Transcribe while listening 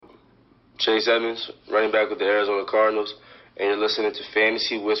Chase Edmonds, running back with the Arizona Cardinals, and you're listening to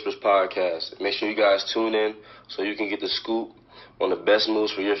Fantasy Whispers Podcast. Make sure you guys tune in so you can get the scoop on the best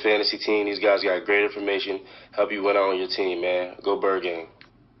moves for your fantasy team. These guys got great information, help you win out on your team, man. Go Bird Gang.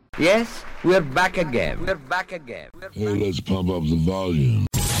 Yes, we're back again. Hey, let's pump up the volume.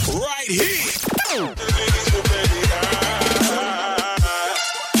 Right here.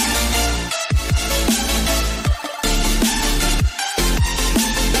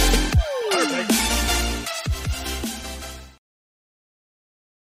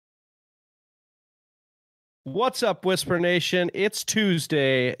 What's up, Whisper Nation? It's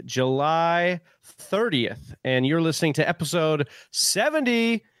Tuesday, July 30th, and you're listening to episode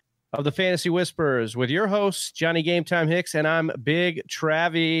 70 of the Fantasy Whispers with your hosts, Johnny Game Time Hicks, and I'm Big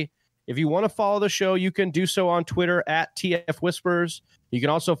Travie. If you want to follow the show, you can do so on Twitter at TF Whispers. You can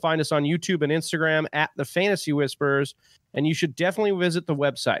also find us on YouTube and Instagram at The Fantasy Whispers, and you should definitely visit the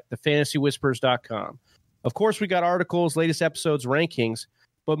website, thefantasywhispers.com. Of course, we got articles, latest episodes, rankings,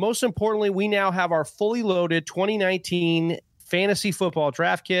 but most importantly, we now have our fully loaded 2019 fantasy football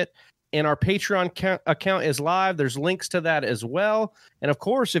draft kit, and our Patreon account is live. There's links to that as well. And of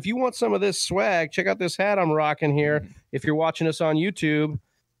course, if you want some of this swag, check out this hat I'm rocking here. If you're watching us on YouTube,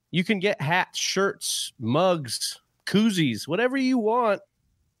 you can get hats, shirts, mugs, koozies, whatever you want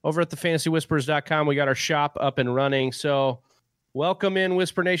over at thefantasywhispers.com. We got our shop up and running. So welcome in,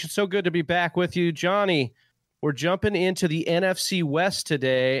 Whisper Nation. So good to be back with you, Johnny. We're jumping into the NFC West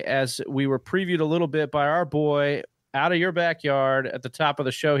today as we were previewed a little bit by our boy out of your backyard at the top of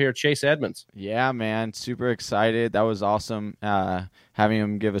the show here, Chase Edmonds. Yeah, man. Super excited. That was awesome. Having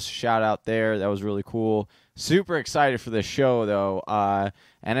him give us a shout out there. That was really cool. Super excited for this show, though.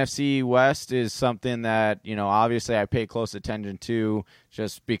 NFC West is something that, obviously I pay close attention to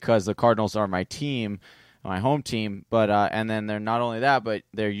just because the Cardinals are my team, my home team. But and then they're not only that, but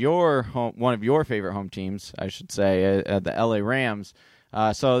they're one of your favorite home teams, I should say, the LA Rams.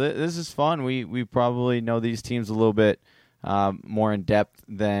 So this is fun. We probably know these teams a little bit more in depth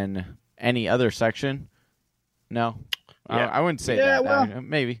than any other section. No, yeah. I wouldn't say that. Well,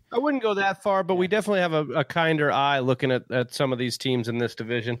 maybe I wouldn't go that far, but we definitely have a kinder eye looking at some of these teams in this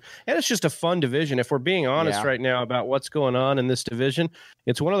division. And it's just a fun division. If we're being honest right now about what's going on in this division,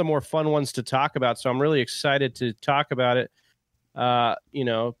 it's one of the more fun ones to talk about. So I'm really excited to talk about it.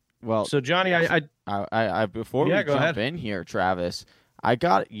 Well, so Johnny, I before we jump in here, Travis, I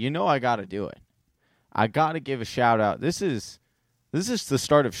got to do it. I got to give a shout out. This is the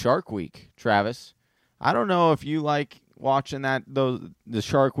start of Shark Week, Travis. I don't know if you like watching the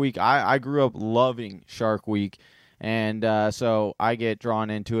Shark Week. I grew up loving Shark Week, and so I get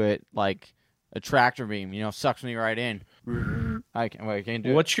drawn into it like a tractor beam. Sucks me right in. I can't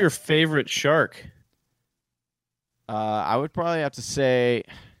do it. What's your favorite shark? I would probably have to say,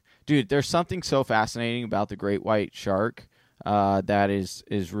 dude, there's something so fascinating about the great white shark. That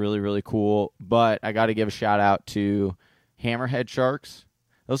is really, really cool. But I got to give a shout out to hammerhead sharks.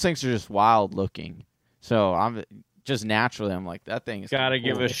 Those things are just wild looking. So I'm just naturally, I'm like, that thing is got to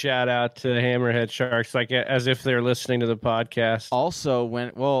cool. give a shout out to hammerhead sharks, like as if they're listening to the podcast. Also,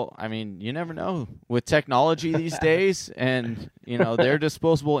 you never know with technology these days, and their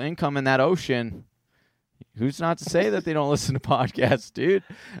disposable income in that ocean. Who's not to say that they don't listen to podcasts, dude?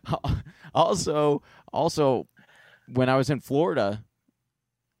 Also. When I was in Florida,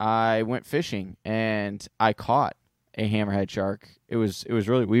 I went fishing and I caught a hammerhead shark. It was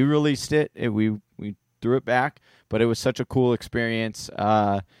we released it. We threw it back, but it was such a cool experience.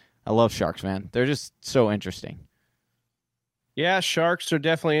 I love sharks, man. They're just so interesting. Yeah, sharks are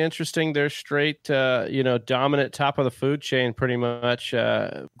definitely interesting. They're straight, dominant top of the food chain, pretty much,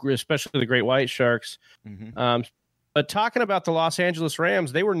 especially the great white sharks. Mm-hmm. But talking about the Los Angeles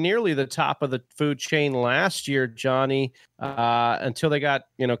Rams, they were nearly the top of the food chain last year, Johnny, until they got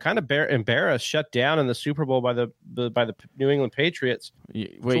kind of embarrassed, shut down in the Super Bowl by the New England Patriots.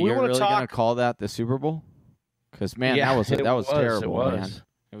 Wait, so you're really going to call that the Super Bowl? Because man, that was terrible.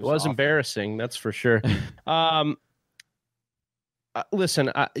 It was embarrassing, that's for sure. Listen,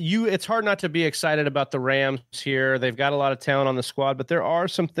 it's hard not to be excited about the Rams here. They've got a lot of talent on the squad, but there are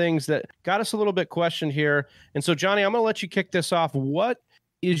some things that got us a little bit questioned here. And so, Johnny, I'm going to let you kick this off. What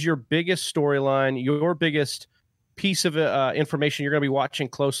is your biggest storyline, your biggest piece of information you're going to be watching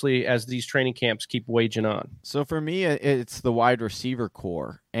closely as these training camps keep waging on? So for me, it's the wide receiver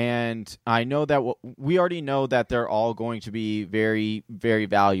core. And I know that we already know that they're all going to be very, very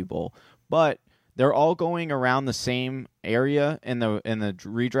valuable. But they're all going around the same area in the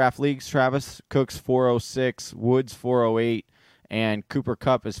redraft leagues. Travis Cook's 406, Woods 408, and Cooper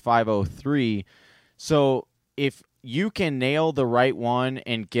Kupp is 503. So if you can nail the right one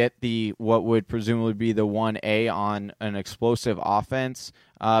and get the what would presumably be the 1A on an explosive offense,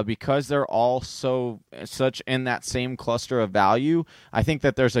 because they're all such in that same cluster of value. I think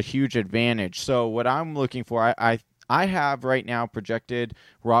that there's a huge advantage. So what I'm looking for, I have right now projected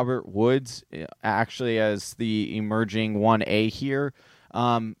Robert Woods actually as the emerging 1A here,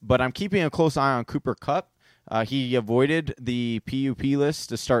 but I'm keeping a close eye on Cooper Kupp. He avoided the PUP list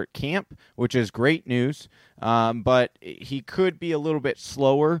to start camp, which is great news, but he could be a little bit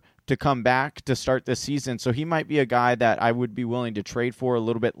slower to come back to start the season, so he might be a guy that I would be willing to trade for a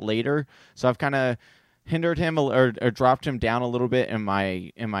little bit later. So I've kind of hindered him or dropped him down a little bit in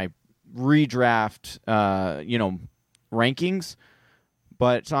my redraft rankings.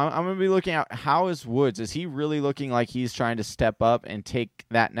 But so I'm going to be looking at how is Woods. Is he really looking like he's trying to step up and take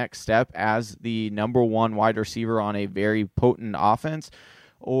that next step as the number one wide receiver on a very potent offense?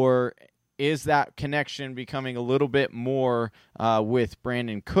 Or is that connection becoming a little bit more with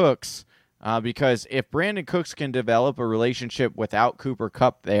Brandon Cooks? Because if Brandon Cooks can develop a relationship without Cooper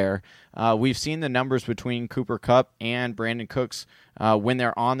Kupp there, we've seen the numbers between Cooper Kupp and Brandon Cooks when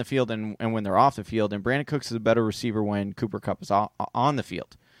they're on the field and when they're off the field. And Brandon Cooks is a better receiver when Cooper Kupp is on the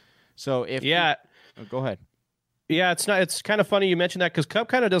field. So go ahead. Yeah, it's kind of funny you mentioned that because Kupp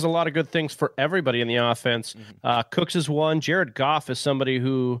kind of does a lot of good things for everybody in the offense. Mm-hmm. Cooks is one. Jared Goff is somebody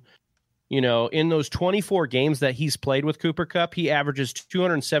who, in those 24 games that he's played with Cooper Kupp, he averages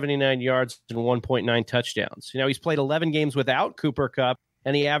 279 yards and 1.9 touchdowns. He's played 11 games without Cooper Kupp,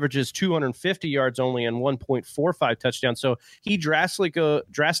 and he averages 250 yards only and 1.45 touchdowns. So he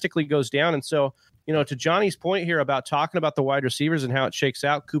drastically goes down. And so, to Johnny's point here about talking about the wide receivers and how it shakes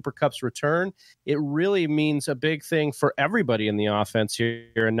out, Cooper Kupp's return, it really means a big thing for everybody in the offense here,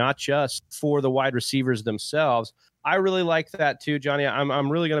 and not just for the wide receivers themselves. I really like that too, Johnny.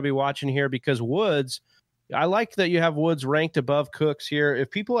 I'm really going to be watching here because Woods, I like that you have Woods ranked above Cooks here. If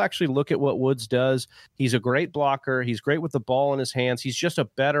people actually look at what Woods does, he's a great blocker. He's great with the ball in his hands. He's just a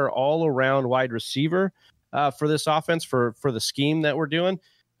better all-around wide receiver for this offense, for the scheme that we're doing.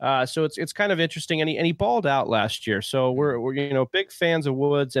 So it's kind of interesting, and he balled out last year. So we're big fans of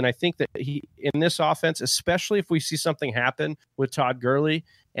Woods, and I think that he in this offense, especially if we see something happen with Todd Gurley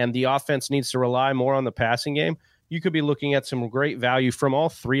and the offense needs to rely more on the passing game, you could be looking at some great value from all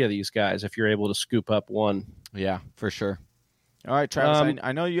three of these guys if you're able to scoop up one. Yeah, for sure. All right, Travis,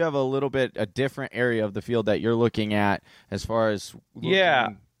 I know you have a different area of the field that you're looking at as far as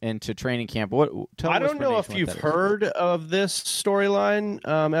looking into training camp. I don't know if you've heard of this storyline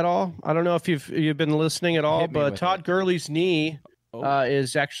at all. I don't know if you've been listening at all, but Todd Gurley's knee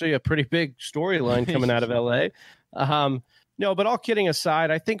is actually a pretty big storyline coming out of LA. No, but all kidding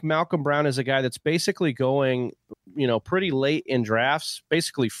aside, I think Malcolm Brown is a guy that's basically going, pretty late in drafts,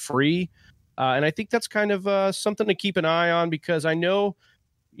 basically free. And I think that's kind of something to keep an eye on because I know,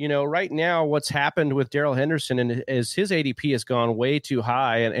 right now what's happened with Darrell Henderson is his ADP has gone way too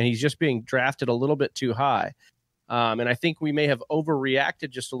high and he's just being drafted a little bit too high. And I think we may have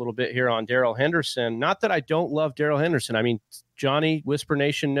overreacted just a little bit here on Darrell Henderson. Not that I don't love Darrell Henderson. I mean, Johnny, Whisper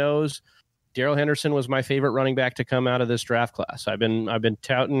Nation knows Darrell Henderson was my favorite running back to come out of this draft class. I've been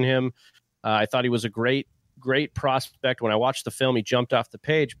touting him. I thought he was a great prospect. When I watched the film, he jumped off the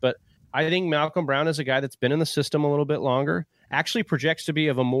page. But I think Malcolm Brown is a guy that's been in the system a little bit longer, actually projects to be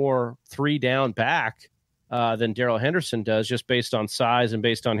of a more 3-down back than Darrell Henderson does, just based on size and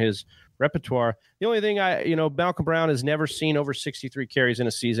based on his repertoire. The only thing Malcolm Brown has never seen over 63 carries in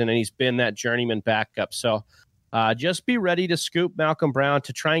a season, and he's been that journeyman backup. So just be ready to scoop Malcolm Brown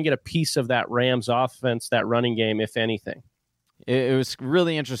to try and get a piece of that Rams offense, that running game, if anything. It was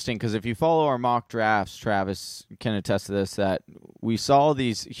really interesting because if you follow our mock drafts, Travis can attest to this, that we saw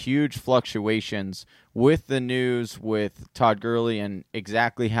these huge fluctuations with the news with Todd Gurley and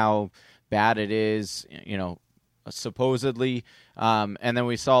exactly how bad it is, supposedly. And then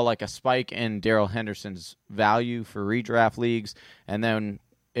we saw like a spike in Darrell Henderson's value for redraft leagues. And then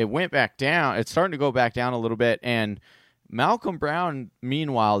it went back down. It's starting to go back down a little bit. And Malcolm Brown,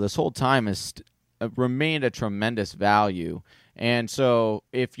 meanwhile, this whole time has remained a tremendous value. And so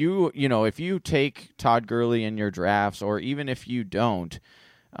if you take Todd Gurley in your drafts, or even if you don't,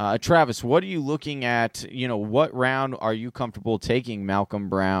 Travis, what are you looking at? What round are you comfortable taking Malcolm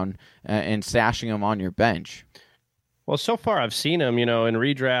Brown and stashing him on your bench? Well, so far I've seen him, in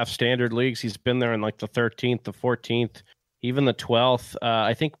redraft standard leagues. He's been there in like the 13th, the 14th, even the 12th.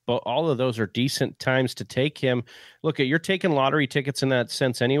 I think all of those are decent times to take him. Look, you're taking lottery tickets in that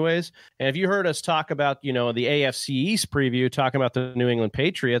sense anyways. And if you heard us talk about, the AFC East preview, talking about the New England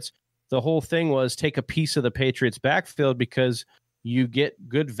Patriots, the whole thing was take a piece of the Patriots backfield because you get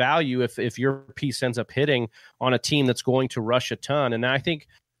good value if your piece ends up hitting on a team that's going to rush a ton. And I think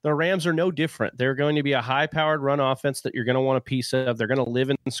the Rams are no different. They're going to be a high-powered run offense that you're going to want a piece of. They're going to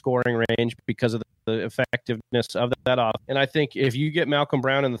live in scoring range because of the effectiveness of that off. And I think if you get Malcolm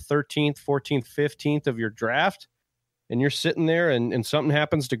Brown in the 13th, 14th, 15th of your draft, and you're sitting there and something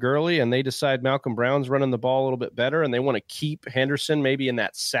happens to Gurley and they decide Malcolm Brown's running the ball a little bit better and they want to keep Henderson maybe in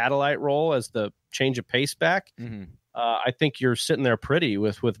that satellite role as the change of pace back, I think you're sitting there pretty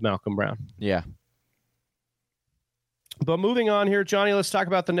with Malcolm Brown. Yeah. But moving on here, Johnny, let's talk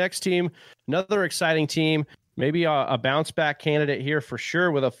about the next team. Another exciting team, maybe a bounce-back candidate here for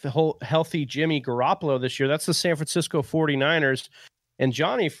sure with a healthy Jimmy Garoppolo this year. That's the San Francisco 49ers. And,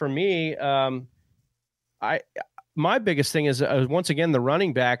 Johnny, for me, my biggest thing is, once again, the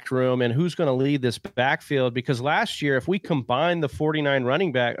running back room and who's going to lead this backfield. Because last year, if we combine the 49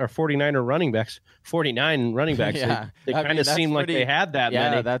 running backs, Yeah. they kind of seemed like they had that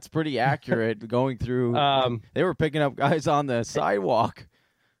many. Yeah, that's pretty accurate going through. They were picking up guys on the sidewalk.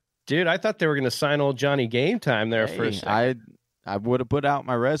 Dude, I thought they were going to sign old Johnny Game Time there for a second. I would have put out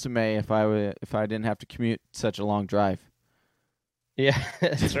my resume if I didn't have to commute such a long drive. Yeah,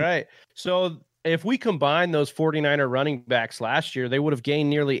 that's right. So if we combine those 49er running backs last year, they would have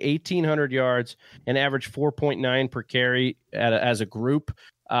gained nearly 1,800 yards and averaged 4.9 per carry as a group.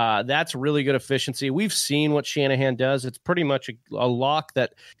 That's really good efficiency. We've seen what Shanahan does. It's pretty much a lock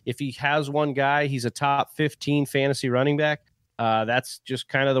that if he has one guy, he's a top 15 fantasy running back. That's just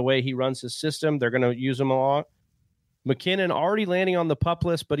kind of the way he runs his system. They're going to use him a lot. McKinnon already landing on the PUP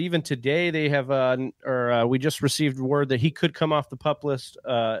list, but even today they have, we just received word that he could come off the PUP list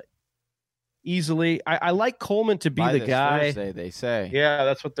easily. I like Coleman to be By the this guy. Thursday, they say. Yeah,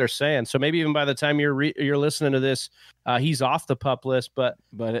 that's what they're saying. So maybe even by the time you're listening to this, he's off the PUP list. But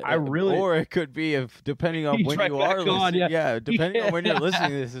or it could be depending on when you are listening. Depending on when you're listening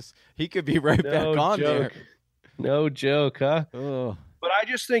to this, he could be right back on there. No joke, huh? Oh. But I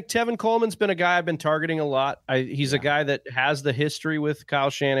just think Tevin Coleman's been a guy I've been targeting a lot. He's a guy that has the history with Kyle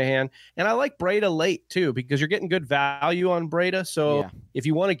Shanahan. And I like Breda late, too, because you're getting good value on Breda. So if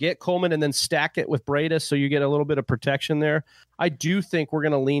you want to get Coleman and then stack it with Breda so you get a little bit of protection there, I do think we're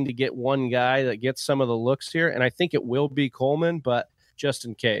going to lean to get one guy that gets some of the looks here. And I think it will be Coleman, but just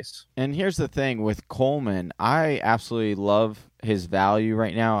in case. And here's the thing with Coleman. I absolutely love his value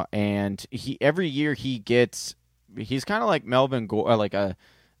right now. And every year he's kind of like Melvin, like a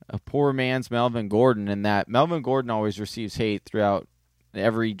poor man's Melvin Gordon, in that Melvin Gordon always receives hate throughout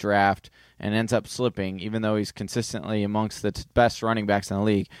every draft and ends up slipping, even though he's consistently amongst the best running backs in the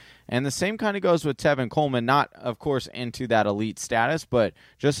league. And the same kind of goes with Tevin Coleman, not, of course, into that elite status, but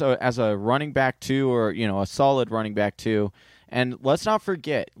just as a running back too, or, a solid running back too. And let's not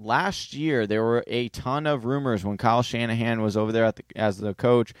forget, last year there were a ton of rumors when Kyle Shanahan was over there as the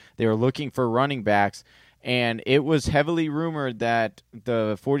coach. They were looking for running backs. And it was heavily rumored that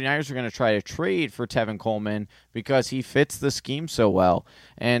the 49ers were going to try to trade for Tevin Coleman because he fits the scheme so well.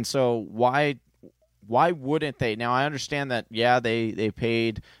 And so why wouldn't they? Now, I understand that, they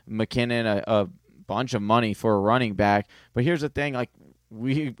paid McKinnon a bunch of money for a running back. But here's the thing,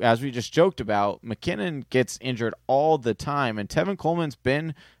 as we just joked about, McKinnon gets injured all the time. And Tevin Coleman's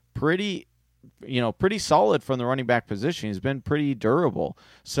been pretty solid from the running back position. He's been pretty durable.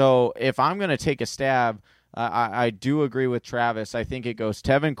 So if I'm going to take a stab, I do agree with Travis. I think it goes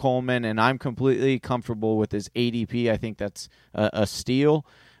Tevin Coleman, and I'm completely comfortable with his ADP. I think that's a steal.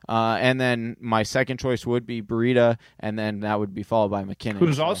 And then my second choice would be Breida, and then that would be followed by McKinnon.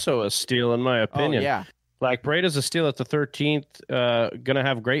 Who's also a steal, in my opinion. Oh, yeah. Like, Breida's a steal at the 13th, going to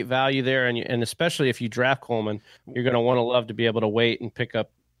have great value there, and especially if you draft Coleman, you're going to want to love to be able to wait and pick up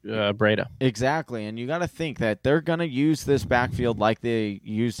Breida. Exactly, and you got to think that they're going to use this backfield like they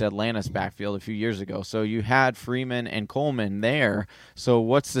used Atlanta's backfield a few years ago. So you had Freeman and Coleman there. So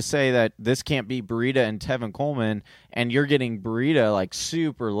what's to say that this can't be Breida and Tevin Coleman, and you're getting Breida like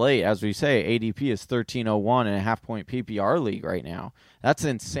super late? As we say, ADP is 1301 in a half-point PPR league right now. That's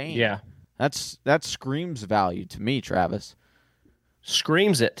insane. Yeah. That screams value to me, Travis.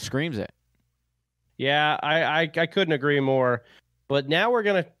 Screams it. Yeah, I couldn't agree more. But now we're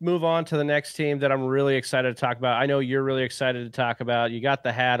going to move on to the next team that I'm really excited to talk about. I know you're really excited to talk about. You got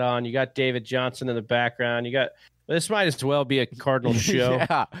the hat on. You got David Johnson in the background. This might as well be a Cardinals show.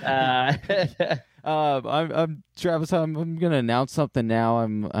 I'm Travis. I'm going to announce something now.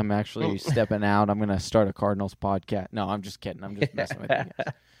 I'm actually stepping out. I'm going to start a Cardinals podcast. No, I'm just kidding. I'm just messing with you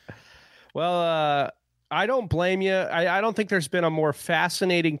guys. Well, I don't blame you. I don't think there's been a more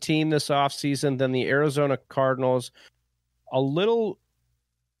fascinating team this offseason than the Arizona Cardinals. A little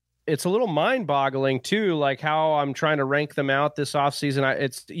it's a little mind-boggling too, like how I'm trying to rank them out this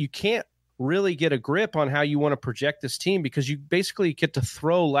offseason. You can't really get a grip on how you want to project this team because you basically get to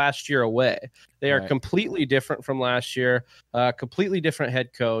throw last year away. They are completely different from last year, completely different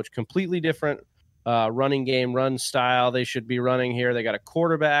head coach, completely different running game, run style they should be running here. They got a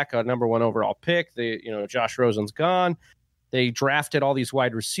quarterback, a number 1 overall pick. Josh Rosen's gone. They drafted all these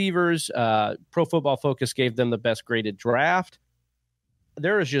wide receivers. Pro Football Focus gave them the best graded draft.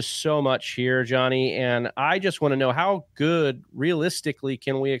 There is just so much here, Johnny, and I just want to know how good, realistically,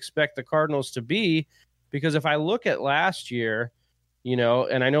 can we expect the Cardinals to be? Because if I look at last year,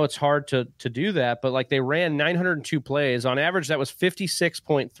 and I know it's hard to do that, but like they ran 902 plays. On average, that was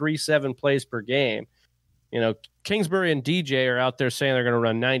 56.37 plays per game. Kingsbury and DJ are out there saying they're going to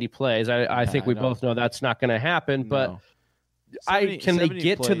run 90 plays. I think we both know that's not going to happen, but 70, can they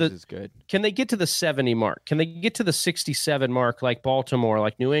get to good. Can they get to the 70 mark? Can they get to the 67 mark like Baltimore,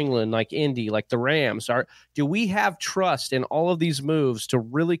 like New England, like Indy, like the Rams? Do we have trust in all of these moves to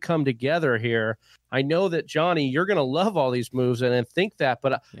really come together here? I know that, Johnny, you're going to love all these moves and think that,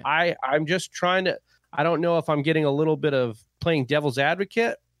 but I'm just trying to – I don't know if I'm getting a little bit of playing devil's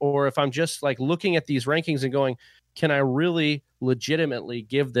advocate or if I'm just like looking at these rankings and going, can I really legitimately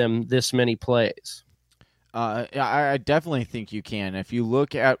give them this many plays? I definitely think you can. If you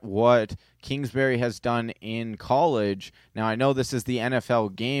look at what Kingsbury has done in college, now I know this is the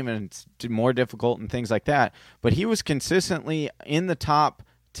NFL game and it's more difficult and things like that, but he was consistently in the top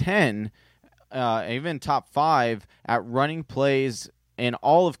 10, even top 5 at running plays in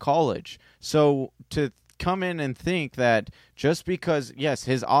all of college. So to come in and think that just because, yes,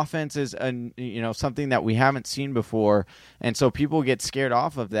 his offense is something that we haven't seen before, and so people get scared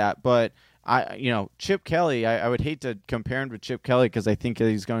off of that, but Chip Kelly, I would hate to compare him to Chip Kelly because I think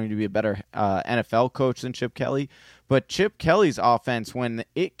he's going to be a better NFL coach than Chip Kelly. But Chip Kelly's offense, when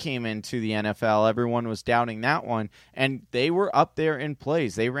it came into the NFL, everyone was doubting that one, and they were up there in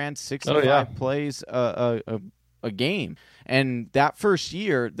plays. They ran 65 plays a game. And that first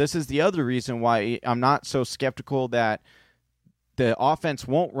year, this is the other reason why I'm not so skeptical that the offense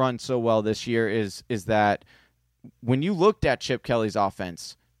won't run so well this year is that when you looked at Chip Kelly's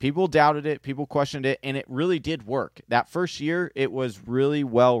offense, people doubted it, people questioned it, and it really did work. That first year, it was really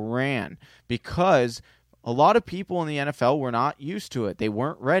well ran because a lot of people in the NFL were not used to it. They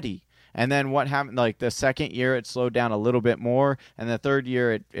weren't ready. And then what happened, like the second year, it slowed down a little bit more, and the third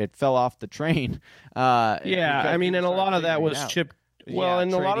year, it fell off the train. And a lot of that was Chip. Well,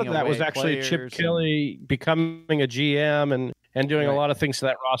 and a lot of that was actually Chip Kelly becoming a GM and doing a lot of things to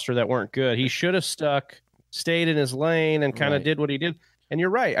that roster that weren't good. He should have stayed in his lane and kind of did what he did. And you're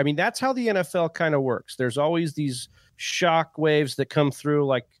right. I mean, that's how the NFL kind of works. There's always these shock waves that come through,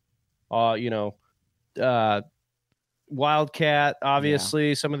 like, Wildcat,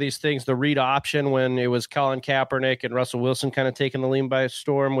 obviously, some of these things, the read option when it was Colin Kaepernick and Russell Wilson kind of taking the league by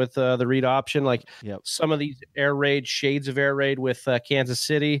storm with the read option, like some of these air raid, shades of air raid with Kansas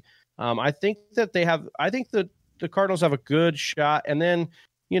City. I think that the Cardinals have a good shot. And then,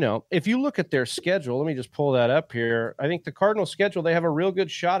 if you look at their schedule, let me just pull that up here. I think the Cardinals schedule, they have a real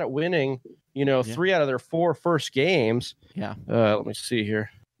good shot at winning, 3 out of their 4 first games. Yeah. Let me see here.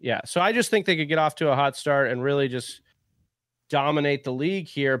 Yeah. So I just think they could get off to a hot start and really just dominate the league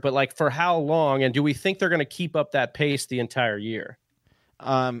here. But like for how long? And do we think they're going to keep up that pace the entire year?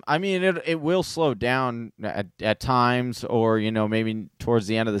 It will slow down at times, or, maybe towards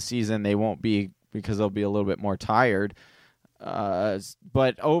the end of the season, they won't be because they'll be a little bit more tired.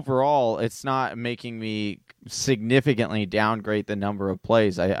 But overall, it's not making me significantly downgrade the number of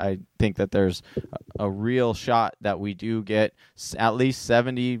plays. I think that there's a real shot that we do get at least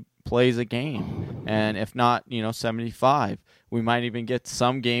 70 plays a game. And if not, 75. We might even get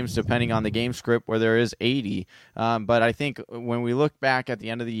some games, depending on the game script, where there is 80. But I think when we look back at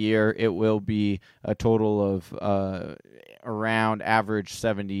the end of the year, it will be a total of around average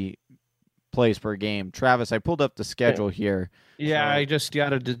 70 plays per game. Travis, I pulled up the schedule here. Yeah, I just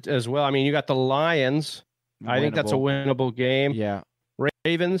got it as well. I mean, you got the Lions. I think that's a winnable game. Yeah.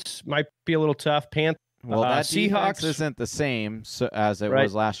 Ravens might be a little tough. Well, that Seahawks isn't the same as it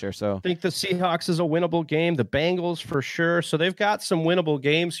was last year. So I think the Seahawks is a winnable game. The Bengals for sure. So they've got some winnable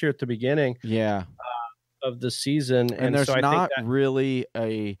games here at the beginning. Yeah. Of the season, and there's not really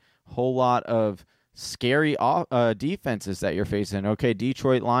a whole lot of scary defenses that you're facing. Okay,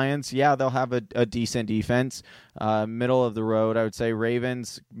 Detroit Lions, yeah, they'll have a decent defense. Middle of the road, I would say.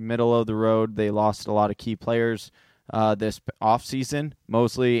 Ravens, middle of the road. They lost a lot of key players this offseason,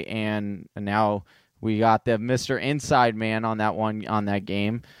 mostly, and now we got the Mr. Inside Man on that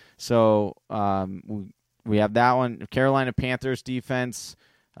game. So we have that one. Carolina Panthers defense,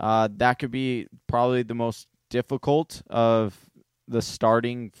 That could be probably the most difficult of the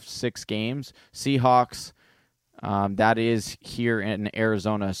starting 6 games. Seahawks, that is here in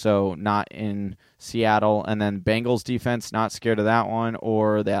Arizona, so not in Seattle. And then Bengals defense, not scared of that one,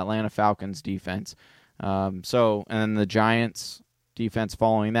 or the Atlanta Falcons defense. And then the Giants defense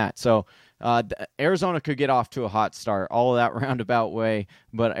following that. So Arizona could get off to a hot start, all of that roundabout way,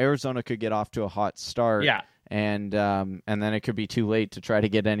 but Arizona could get off to a hot start. Yeah. And then it could be too late to try to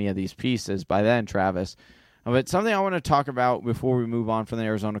get any of these pieces by then, Travis. But something I want to talk about before we move on from the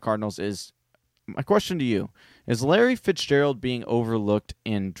Arizona Cardinals is my question to you. Is Larry Fitzgerald being overlooked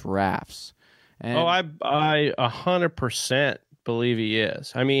in drafts? And I 100% believe he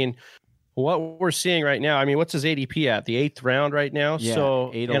is. I mean, what we're seeing right now, I mean, what's his ADP at? The 8th round right now? Yeah,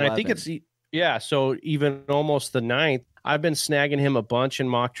 so 8-11. And I think so even almost the 9th. I've been snagging him a bunch in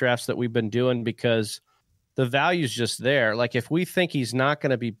mock drafts that we've been doing because the value's just there. Like, if we think he's not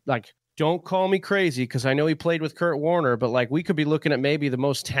going to be, like, don't call me crazy because I know he played with Kurt Warner, but like we could be looking at maybe the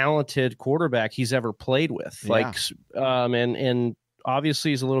most talented quarterback he's ever played with. Yeah. Like, and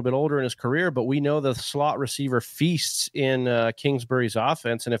obviously he's a little bit older in his career, but we know the slot receiver feasts in Kingsbury's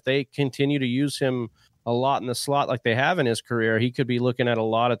offense. And if they continue to use him a lot in the slot like they have in his career, he could be looking at a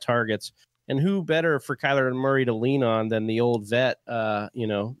lot of targets. And who better for Kyler Murray to lean on than the old vet,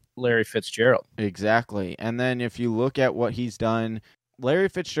 Larry Fitzgerald? Exactly. And then if you look at what he's done, Larry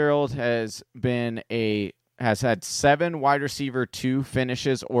Fitzgerald has had 7 wide receiver 2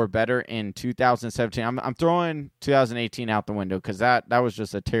 finishes or better in 2017. I'm throwing 2018 out the window because that was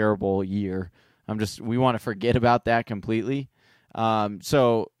just a terrible year. We want to forget about that completely.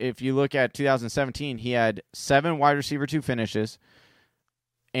 So if you look at 2017, he had 7 wide receiver 2 finishes,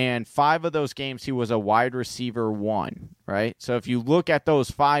 and 5 of those games he was a wide receiver 1, right? So if you look at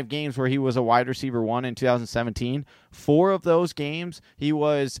those 5 games where he was a wide receiver 1 in 2017, 4 of those games he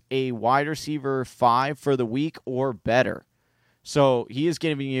was a wide receiver 5 for the week or better. So he is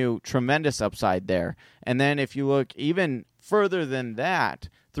giving you tremendous upside there. And then if you look even further than that,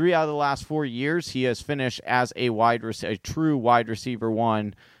 3 out of the last 4 years he has finished as a true wide receiver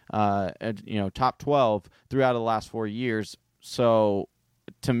 1, top 12 3 out of the last 4 years. So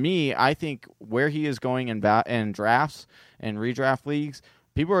to me, I think where he is going in drafts and redraft leagues,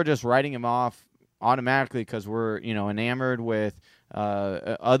 people are just writing him off automatically because we're enamored with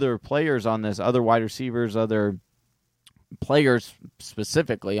other players on this, other wide receivers, other players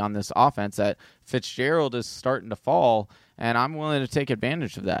specifically on this offense, that Fitzgerald is starting to fall, and I'm willing to take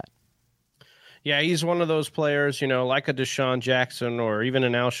advantage of that. Yeah, he's one of those players, like a Deshaun Jackson or even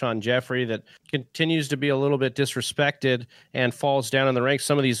an Alshon Jeffrey that continues to be a little bit disrespected and falls down in the ranks.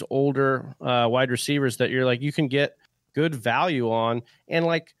 Some of these older wide receivers that you're like, you can get good value on. And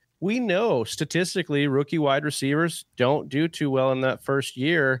like we know statistically, rookie wide receivers don't do too well in that first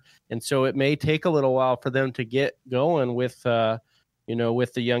year. And so it may take a little while for them to get going with the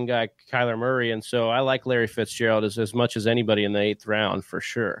young guy, Kyler Murray. And so I like Larry Fitzgerald as much as anybody in the 8th round for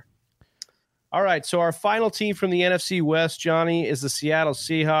sure. All right, so our final team from the NFC West, Johnny, is the Seattle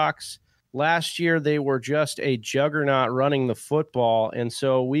Seahawks. Last year, they were just a juggernaut running the football. And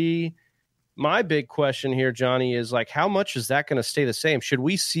so my big question here, Johnny, is like, how much is that going to stay the same? Should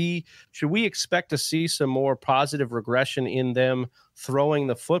we expect to see some more positive regression in them throwing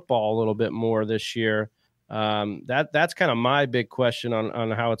the football a little bit more this year? That's kind of my big question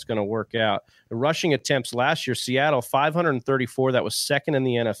on how it's going to work out. The rushing attempts last year, Seattle, 534, that was second in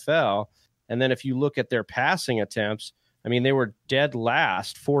the NFL. And then if you look at their passing attempts, I mean, they were dead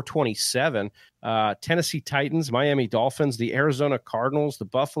last, 427. Tennessee Titans, Miami Dolphins, the Arizona Cardinals, the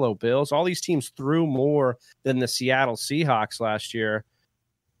Buffalo Bills, all these teams threw more than the Seattle Seahawks last year.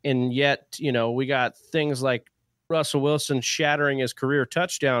 And yet, we got things like Russell Wilson shattering his career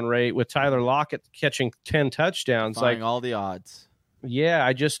touchdown rate with Tyler Lockett catching 10 touchdowns. Defying all the odds. Yeah,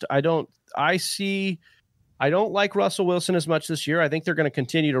 I don't like Russell Wilson as much this year. I think they're going to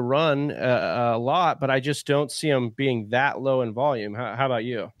continue to run a lot, but I just don't see him being that low in volume. How about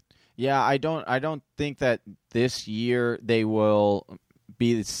you? Yeah, I don't think that this year they will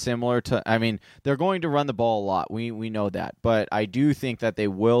be similar to. I mean, they're going to run the ball a lot. We know that, but I do think that they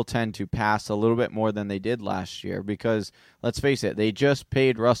will tend to pass a little bit more than they did last year because let's face it, they just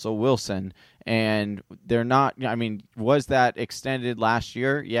paid Russell Wilson, and they're not. I mean, was that extended last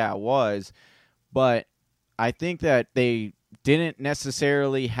year? Yeah, it was, but I think that they didn't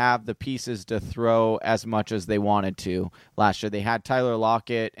necessarily have the pieces to throw as much as they wanted to last year. They had Tyler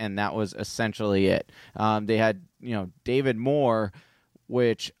Lockett, and that was essentially it. They had, David Moore,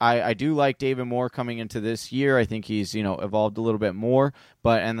 which I do like David Moore coming into this year. I think he's, evolved a little bit more.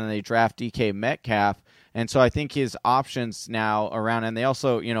 And then they draft DK Metcalf. And so I think his options now around, and they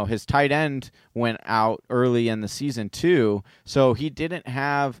also, his tight end went out early in the season too. So he didn't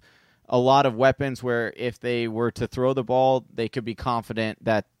have a lot of weapons where if they were to throw the ball, they could be confident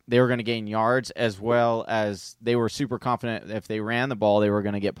that they were going to gain yards, as well as they were super confident if they ran the ball, they were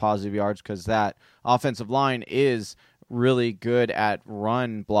going to get positive yards, because that offensive line is really good at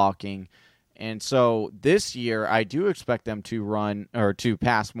run blocking. And so this year, I do expect them to run or to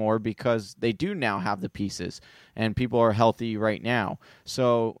pass more, because they do now have the pieces and people are healthy right now.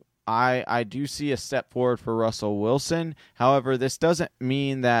 So I do see a step forward for Russell Wilson. However, this doesn't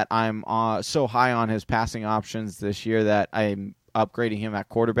mean that I'm so high on his passing options this year that I'm upgrading him at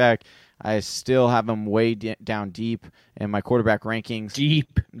quarterback. I still have him way down deep in my quarterback rankings.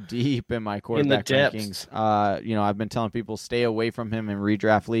 Deep in my quarterback rankings. I've been telling people stay away from him in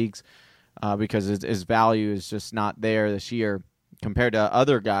redraft leagues because his value is just not there this year compared to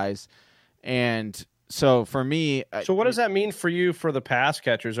other guys. And so for me, so what does that mean for you for the pass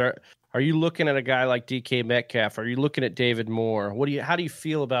catchers? Are you looking at a guy like DK Metcalf? Are you looking at David Moore? How do you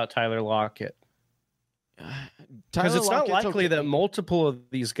feel about Tyler Lockett? Because it's not likely that multiple of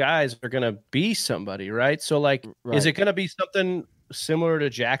these guys are going to be somebody, right? So, Is it going to be something similar to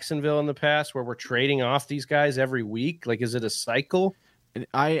Jacksonville in the past, where we're trading off these guys every week? Is it a cycle?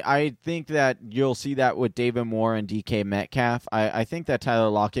 I think that you'll see that with David Moore and DK Metcalf. I think that Tyler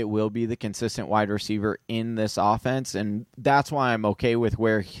Lockett will be the consistent wide receiver in this offense, and that's why I'm okay with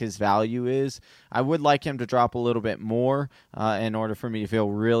where his value is. I would like him to drop a little bit more in order for me to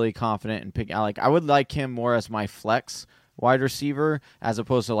feel really confident and pick. I would like him more as my flex wide receiver as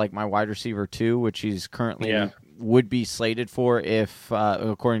opposed to my wide receiver 2, which he's currently would be slated for if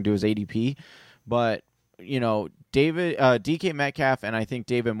according to his ADP. But DK Metcalf and I think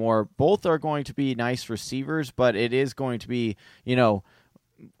David Moore both are going to be nice receivers, but it is going to be,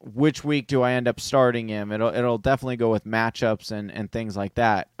 which week do I end up starting him? It'll definitely go with matchups and things like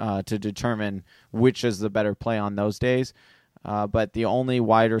that to determine which is the better play on those days. But the only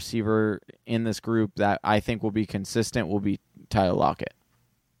wide receiver in this group that I think will be consistent will be Tyler Lockett.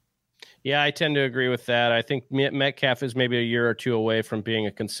 Yeah, I tend to agree with that. I think Metcalf is maybe a year or two away from being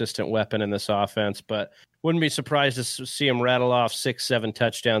a consistent weapon in this offense, but wouldn't be surprised to see him rattle off 6-7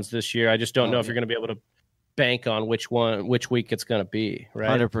 touchdowns this year. I just don't know if you're going to be able to bank on which week it's going to be,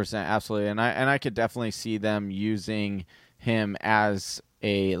 right? 100%, absolutely. And I could definitely see them using him as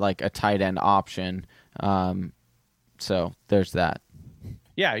a tight end option. So there's that.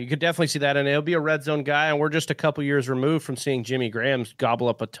 Yeah, you could definitely see that, and he'll be a red zone guy, and we're just a couple years removed from seeing Jimmy Graham gobble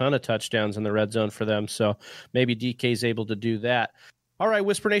up a ton of touchdowns in the red zone for them, so maybe DK's able to do that. All right,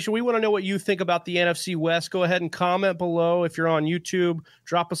 Whisper Nation, we want to know what you think about the NFC West. Go ahead and comment below. If you're on YouTube,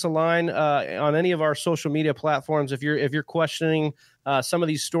 drop us a line on any of our social media platforms if you're questioning some of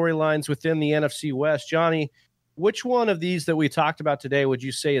these storylines within the NFC West. Johnny, which one of these that we talked about today would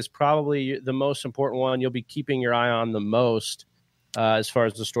you say is probably the most important one you'll be keeping your eye on the most as far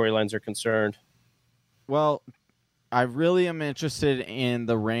as the storylines are concerned? Well, I really am interested in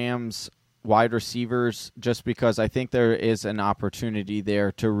the Rams wide receivers just because I think there is an opportunity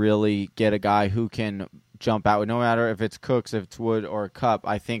there to really get a guy who can jump out. No matter if it's Cooks, if it's Wood, or Kupp,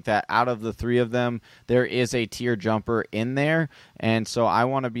 I think that out of the three of them, there is a tier jumper in there. And so I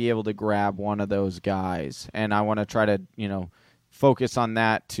want to be able to grab one of those guys. And I want to try to, focus on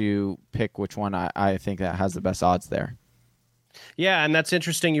that to pick which one I think that has the best odds there. Yeah, and that's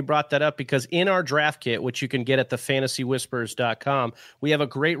interesting you brought that up because in our draft kit, which you can get at thefantasywhispers.com, we have a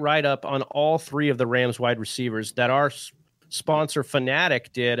great write-up on all three of the Rams wide receivers that our sponsor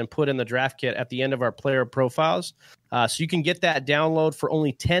Fanatic did and put in the draft kit at the end of our player profiles. So you can get that download for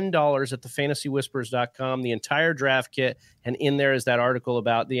only $10 at thefantasywhispers.com, the entire draft kit, and in there is that article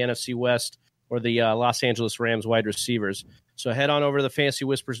about the NFC West or the Los Angeles Rams wide receivers. So head on over to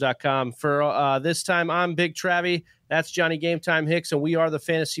thefantasywhispers.com. For this time, I'm Big Travie. That's Johnny Game Time Hicks, and we are the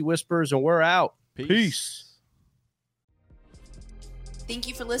Fantasy Whispers, and we're out. Peace. Thank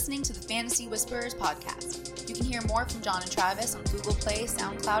you for listening to the Fantasy Whisperers podcast. You can hear more from John and Travis on Google Play,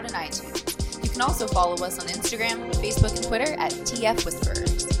 SoundCloud, and iTunes. You can also follow us on Instagram, Facebook, and Twitter at TF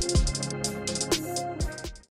Whisperers.